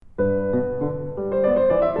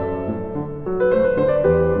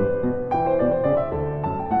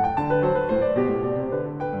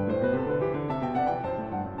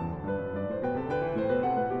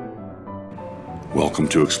Welcome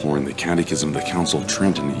to Exploring the Catechism of the Council of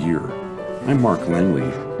Trent in a Year. I'm Mark Langley,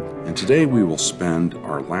 and today we will spend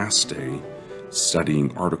our last day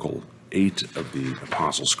studying Article VIII of the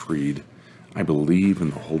Apostles' Creed, I believe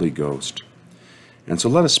in the Holy Ghost. And so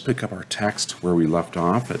let us pick up our text where we left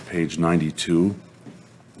off at page 92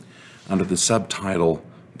 under the subtitle,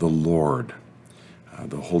 The Lord.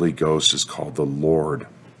 The Holy Ghost is called the Lord.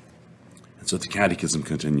 And so the Catechism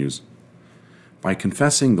continues, by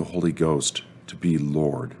confessing the Holy Ghost to be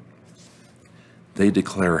Lord, they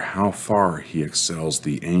declare how far he excels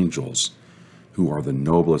the angels, who are the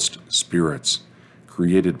noblest spirits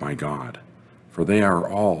created by God. For they are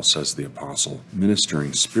all, says the Apostle,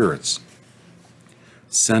 ministering spirits,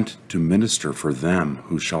 sent to minister for them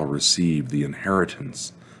who shall receive the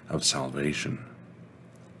inheritance of salvation.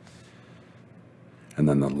 And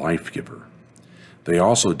then the life giver. They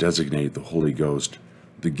also designate the Holy Ghost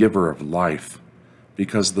the giver of life,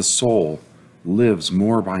 because the soul lives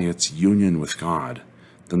more by its union with God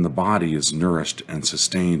than the body is nourished and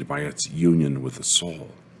sustained by its union with the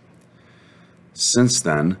soul. Since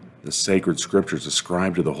then, the sacred scriptures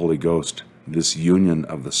ascribe to the Holy Ghost this union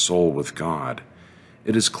of the soul with God,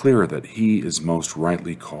 it is clear that he is most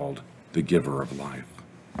rightly called the giver of life.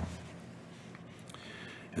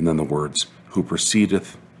 And then the words, who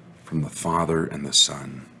proceedeth from the Father and the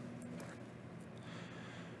Son.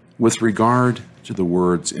 With regard to the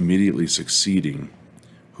words immediately succeeding,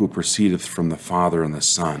 who proceedeth from the Father and the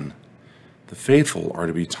Son, the faithful are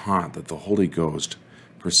to be taught that the Holy Ghost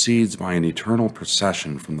proceeds by an eternal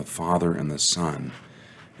procession from the Father and the Son,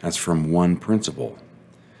 as from one principle.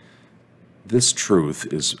 This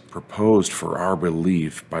truth is proposed for our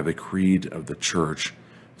belief by the Creed of the Church,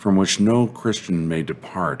 from which no Christian may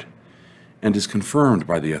depart, and is confirmed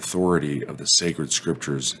by the authority of the sacred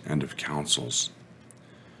Scriptures and of councils.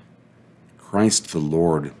 Christ the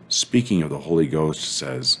Lord, speaking of the Holy Ghost,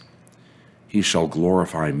 says, he shall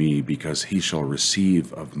glorify me because he shall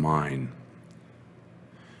receive of mine.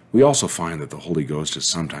 We also find that the Holy Ghost is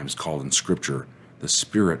sometimes called in Scripture the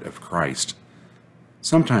Spirit of Christ,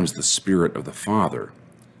 sometimes the Spirit of the Father,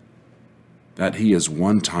 that he is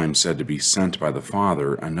one time said to be sent by the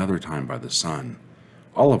Father, another time by the Son,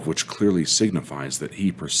 all of which clearly signifies that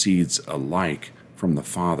he proceeds alike from the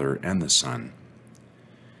Father and the Son.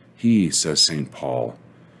 He, says St. Paul,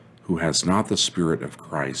 who has not the Spirit of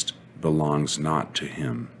Christ belongs not to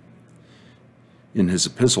him. In his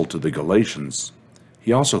epistle to the Galatians,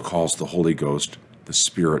 he also calls the Holy Ghost the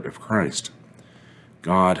Spirit of Christ.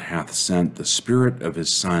 God hath sent the Spirit of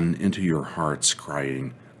his Son into your hearts,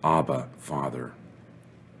 crying, Abba, Father.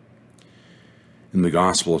 In the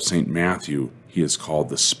Gospel of St. Matthew, he is called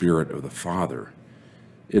the Spirit of the Father.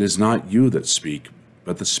 It is not you that speak,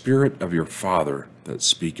 but the Spirit of your Father that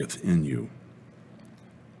speaketh in you.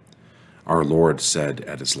 Our Lord said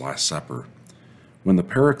at his Last Supper, when the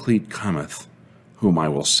Paraclete cometh, whom I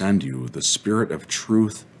will send you, the Spirit of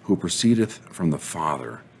truth, who proceedeth from the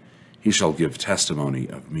Father, he shall give testimony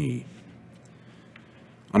of me.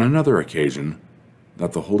 On another occasion,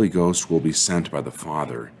 that the Holy Ghost will be sent by the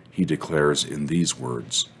Father, he declares in these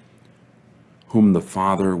words, whom the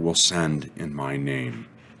Father will send in my name.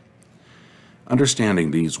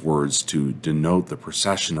 Understanding these words to denote the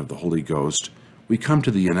procession of the Holy Ghost, we come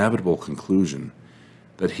to the inevitable conclusion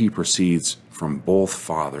that he proceeds from both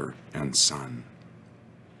Father and Son.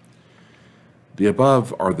 The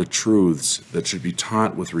above are the truths that should be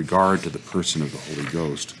taught with regard to the person of the Holy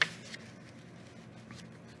Ghost.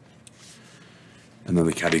 And then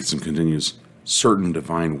the Catechism continues, certain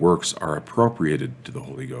divine works are appropriated to the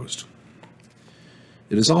Holy Ghost.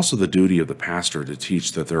 It is also the duty of the pastor to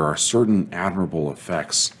teach that there are certain admirable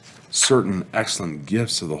effects, certain excellent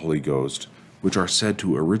gifts of the Holy Ghost, which are said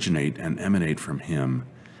to originate and emanate from him,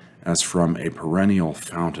 as from a perennial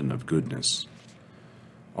fountain of goodness.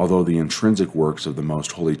 Although the intrinsic works of the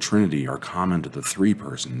Most Holy Trinity are common to the three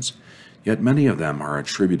persons, yet many of them are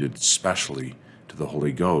attributed specially to the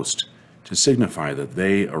Holy Ghost, to signify that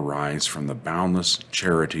they arise from the boundless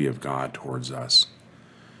charity of God towards us.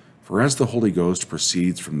 For as the Holy Ghost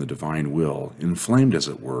proceeds from the divine will, inflamed as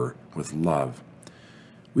it were with love,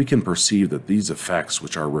 we can perceive that these effects,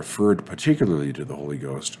 which are referred particularly to the Holy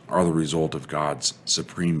Ghost, are the result of God's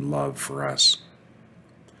supreme love for us.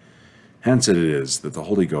 Hence it is that the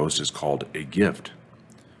Holy Ghost is called a gift.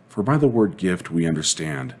 For by the word gift we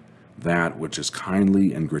understand that which is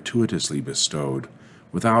kindly and gratuitously bestowed,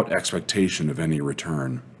 without expectation of any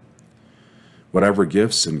return. Whatever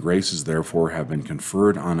gifts and graces therefore have been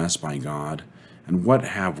conferred on us by God, and what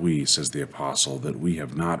have we, says the Apostle, that we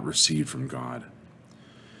have not received from God?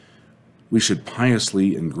 we should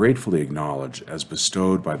piously and gratefully acknowledge as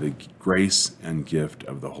bestowed by the grace and gift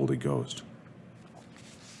of the Holy Ghost.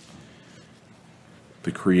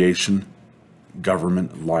 The creation,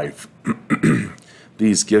 government, life.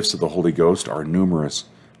 These gifts of the Holy Ghost are numerous,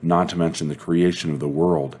 not to mention the creation of the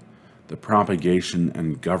world, the propagation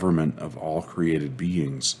and government of all created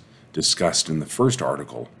beings, discussed in the first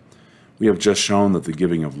article. We have just shown that the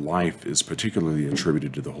giving of life is particularly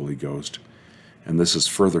attributed to the Holy Ghost, and this is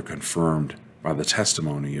further confirmed by the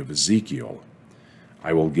testimony of Ezekiel.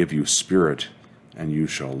 I will give you spirit, and you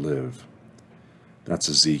shall live. That's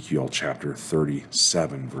Ezekiel chapter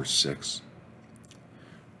 37, verse 6.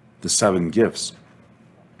 The 7 gifts.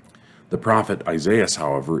 The prophet Isaiah,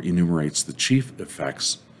 however, enumerates the chief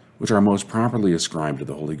effects which are most properly ascribed to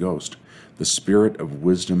the Holy Ghost: the spirit of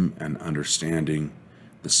wisdom and understanding,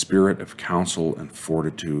 the spirit of counsel and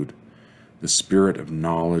fortitude, the spirit of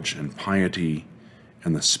knowledge and piety,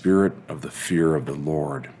 and the spirit of the fear of the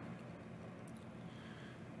Lord.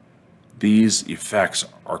 These effects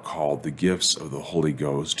are called the gifts of the Holy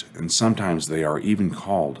Ghost, and sometimes they are even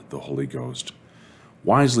called the Holy Ghost.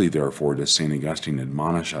 Wisely, therefore, does St. Augustine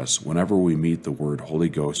admonish us whenever we meet the word Holy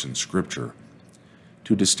Ghost in Scripture,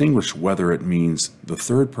 to distinguish whether it means the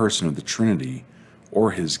third person of the Trinity or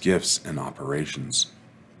his gifts and operations.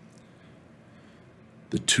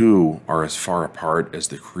 The two are as far apart as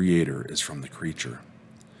the Creator is from the creature.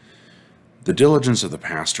 The diligence of the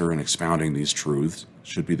pastor in expounding these truths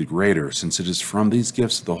should be the greater, since it is from these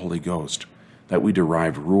gifts of the Holy Ghost that we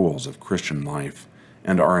derive rules of Christian life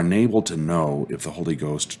and are enabled to know if the Holy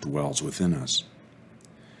Ghost dwells within us.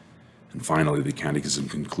 And finally, the Catechism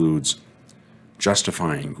concludes,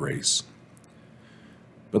 justifying grace.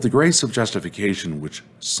 But the grace of justification, which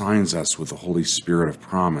signs us with the Holy Spirit of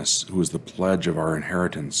promise, who is the pledge of our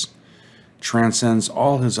inheritance, transcends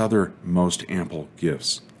all his other most ample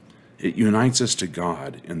gifts. It unites us to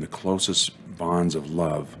God in the closest bonds of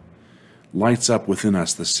love, lights up within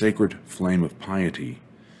us the sacred flame of piety,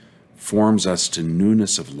 forms us to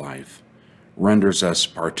newness of life, renders us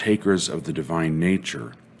partakers of the divine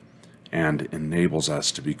nature, and enables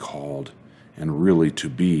us to be called and really to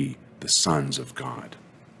be the sons of God.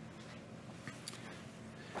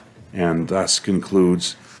 And thus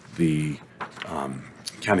concludes the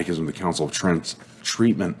Catechism of the Council of Trent's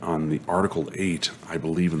treatment on the Article VIII, I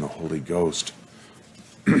believe in the Holy Ghost.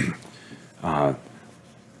 There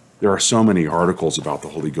are so many articles about the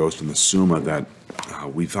Holy Ghost in the Summa that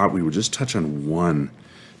we thought we would just touch on one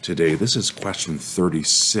today. This is question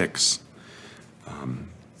 36,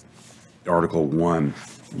 Article 1,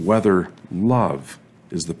 whether love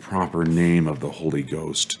is the proper name of the Holy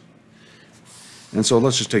Ghost. And so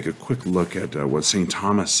let's just take a quick look at what St.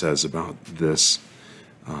 Thomas says about this.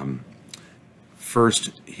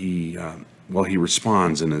 First, he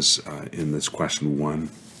responds in this question 1.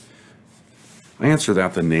 I answer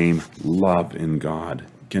that the name love in God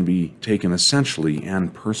can be taken essentially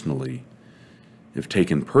and personally. If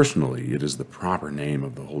taken personally, it is the proper name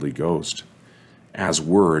of the Holy Ghost, as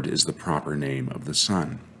Word is the proper name of the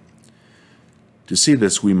Son. To see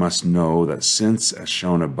this, we must know that since, as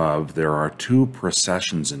shown above, there are 2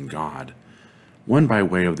 processions in God, one by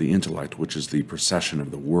way of the intellect, which is the procession of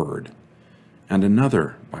the Word, and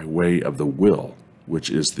another by way of the will, which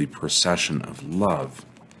is the procession of love.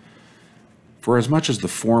 For as much as the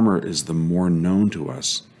former is the more known to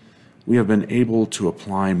us, we have been able to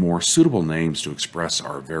apply more suitable names to express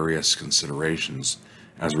our various considerations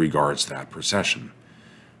as regards that procession,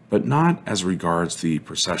 but not as regards the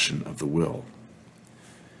procession of the will.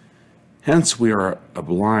 Hence, we are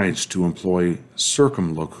obliged to employ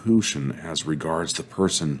circumlocution as regards the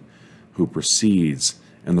person who proceeds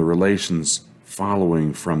and the relations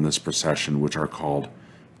following from this procession, which are called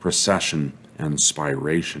procession and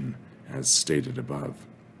spiration, as stated above.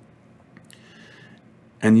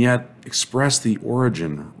 And yet express the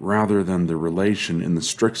origin rather than the relation in the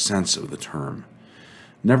strict sense of the term.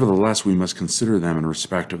 Nevertheless, we must consider them in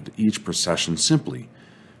respect of each procession simply,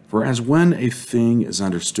 for as when a thing is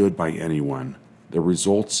understood by anyone, there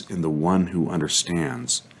results in the one who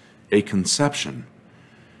understands a conception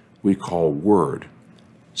we call word,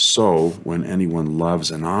 so when anyone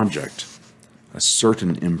loves an object, a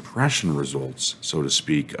certain impression results, so to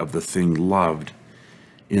speak, of the thing loved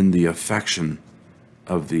in the affection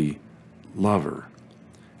of the lover,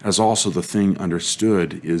 as also the thing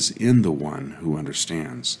understood is in the one who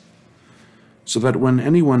understands. So that when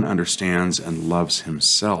anyone understands and loves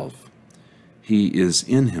himself, he is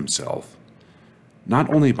in himself, not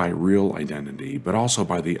only by real identity, but also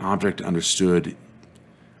by the object understood,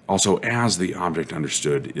 also as the object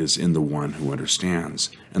understood is in the one who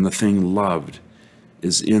understands, and the thing loved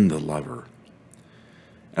is in the lover.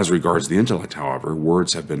 As regards the intellect, however,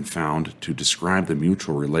 words have been found to describe the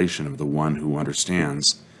mutual relation of the one who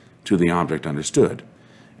understands to the object understood,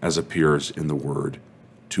 as appears in the word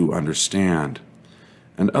to understand.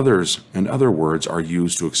 And other words are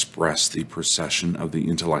used to express the procession of the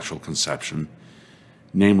intellectual conception,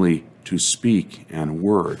 namely to speak and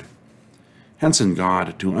word. Hence in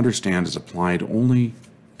God, to understand is applied only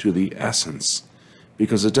to the essence,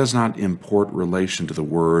 because it does not import relation to the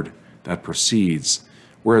word that proceeds,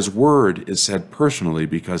 whereas word is said personally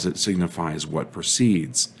because it signifies what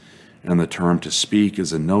proceeds, and the term to speak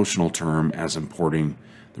is a notional term as importing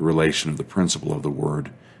the relation of the principle of the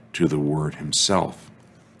word to the word himself.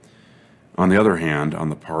 On the other hand, on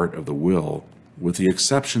the part of the will, with the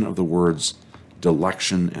exception of the words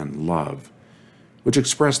dilection and love, which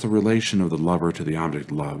express the relation of the lover to the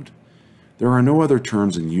object loved, there are no other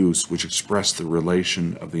terms in use which express the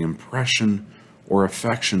relation of the impression or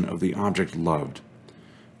affection of the object loved,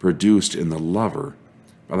 produced in the lover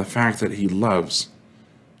by the fact that he loves,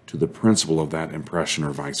 to the principle of that impression or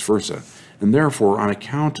vice versa. And therefore, on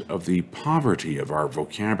account of the poverty of our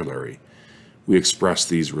vocabulary, we express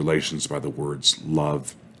these relations by the words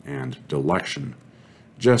love and dilection,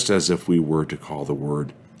 just as if we were to call the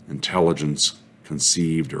word intelligence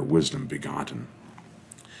conceived or wisdom begotten.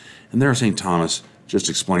 And there St. Thomas just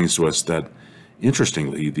explains to us that,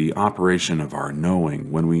 interestingly, the operation of our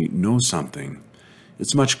knowing, when we know something,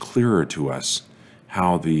 it's much clearer to us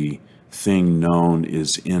how the thing known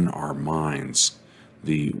is in our minds.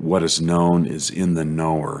 What is known is in the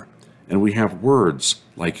knower. And we have words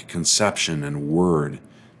like conception and word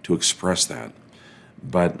to express that.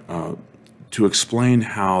 But to explain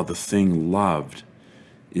how the thing loved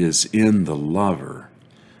is in the lover,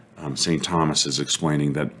 St. Thomas is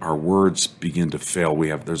explaining that our words begin to fail.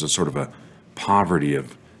 There's a sort of a poverty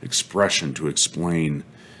of expression to explain,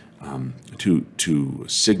 to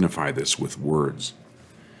signify this with words.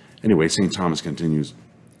 Anyway, St. Thomas continues,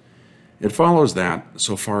 it follows that,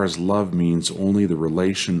 so far as love means only the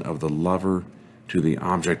relation of the lover to the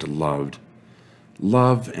object loved,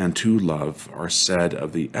 love and to love are said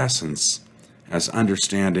of the essence as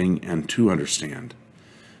understanding and to understand.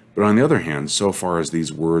 But on the other hand, so far as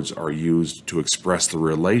these words are used to express the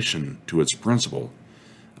relation to its principle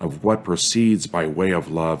of what proceeds by way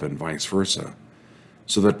of love and vice versa,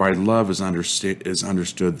 so that by love is understood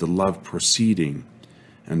the love proceeding,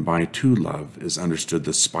 and by to love is understood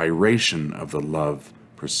the spiration of the love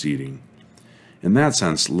proceeding. In that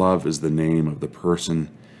sense, love is the name of the person,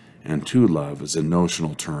 and to love is a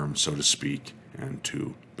notional term, so to speak, and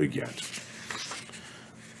to beget.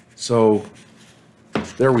 So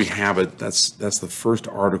there we have it. That's the first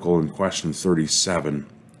article in question 37,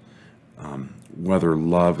 whether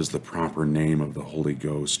love is the proper name of the Holy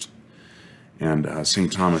Ghost. And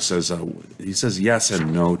St. Thomas says, he says yes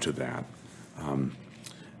and no to that.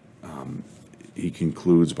 He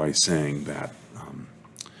concludes by saying that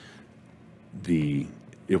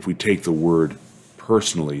if we take the word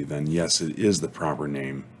personally, then yes, it is the proper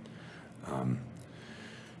name.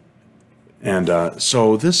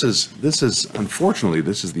 So this is unfortunately,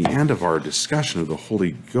 this is the end of our discussion of the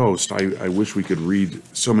Holy Ghost. I wish we could read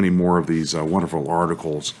so many more of these wonderful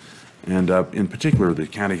articles. And in particular, the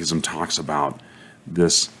Catechism talks about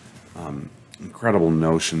this incredible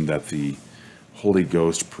notion that the Holy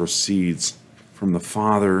Ghost proceeds from the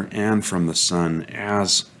Father and from the Son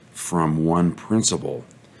as from one principle.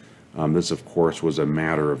 This, of course, was a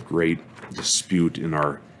matter of great dispute in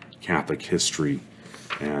our Catholic history,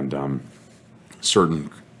 and certain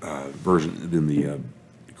version in the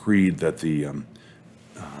creed that the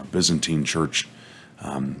Byzantine Church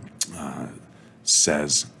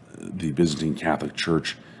says, the Byzantine Catholic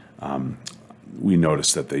Church, we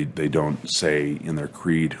notice that they don't say in their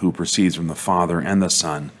creed who proceeds from the Father and the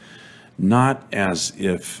Son, not as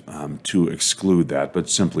if to exclude that, but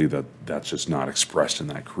simply that that's just not expressed in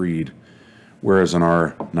that creed. Whereas in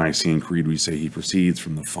our Nicene Creed, we say he proceeds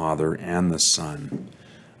from the Father and the Son.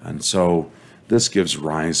 And so this gives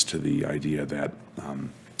rise to the idea that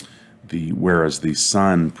whereas the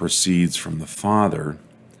Son proceeds from the Father,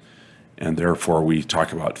 and therefore we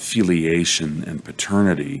talk about filiation and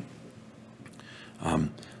paternity,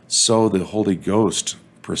 so the Holy Ghost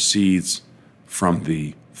proceeds from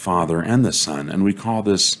the Father and the Son, and we call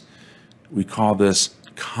this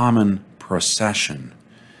common procession.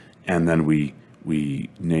 And then we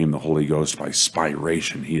name the Holy Ghost by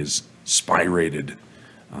spiration. He is spirated.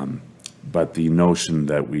 But the notion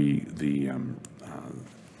that we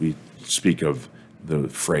speak of the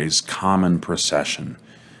phrase common procession,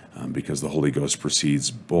 because the Holy Ghost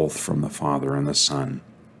proceeds both from the Father and the Son.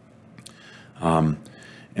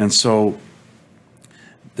 And so,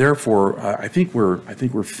 therefore, I think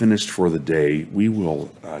we're finished for the day. We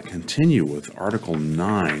will continue with Article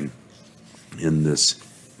 9 in this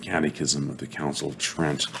Catechism of the Council of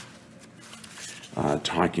Trent,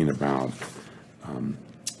 talking about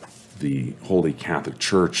the Holy Catholic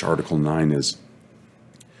Church. Article 9 is,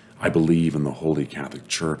 I believe in the Holy Catholic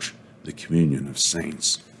Church, the communion of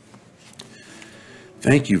saints.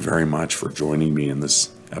 Thank you very much for joining me in this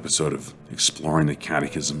episode of Exploring the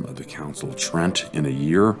Catechism of the Council of Trent in a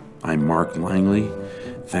Year. I'm Mark Langley.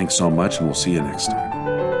 Thanks so much, and we'll see you next time.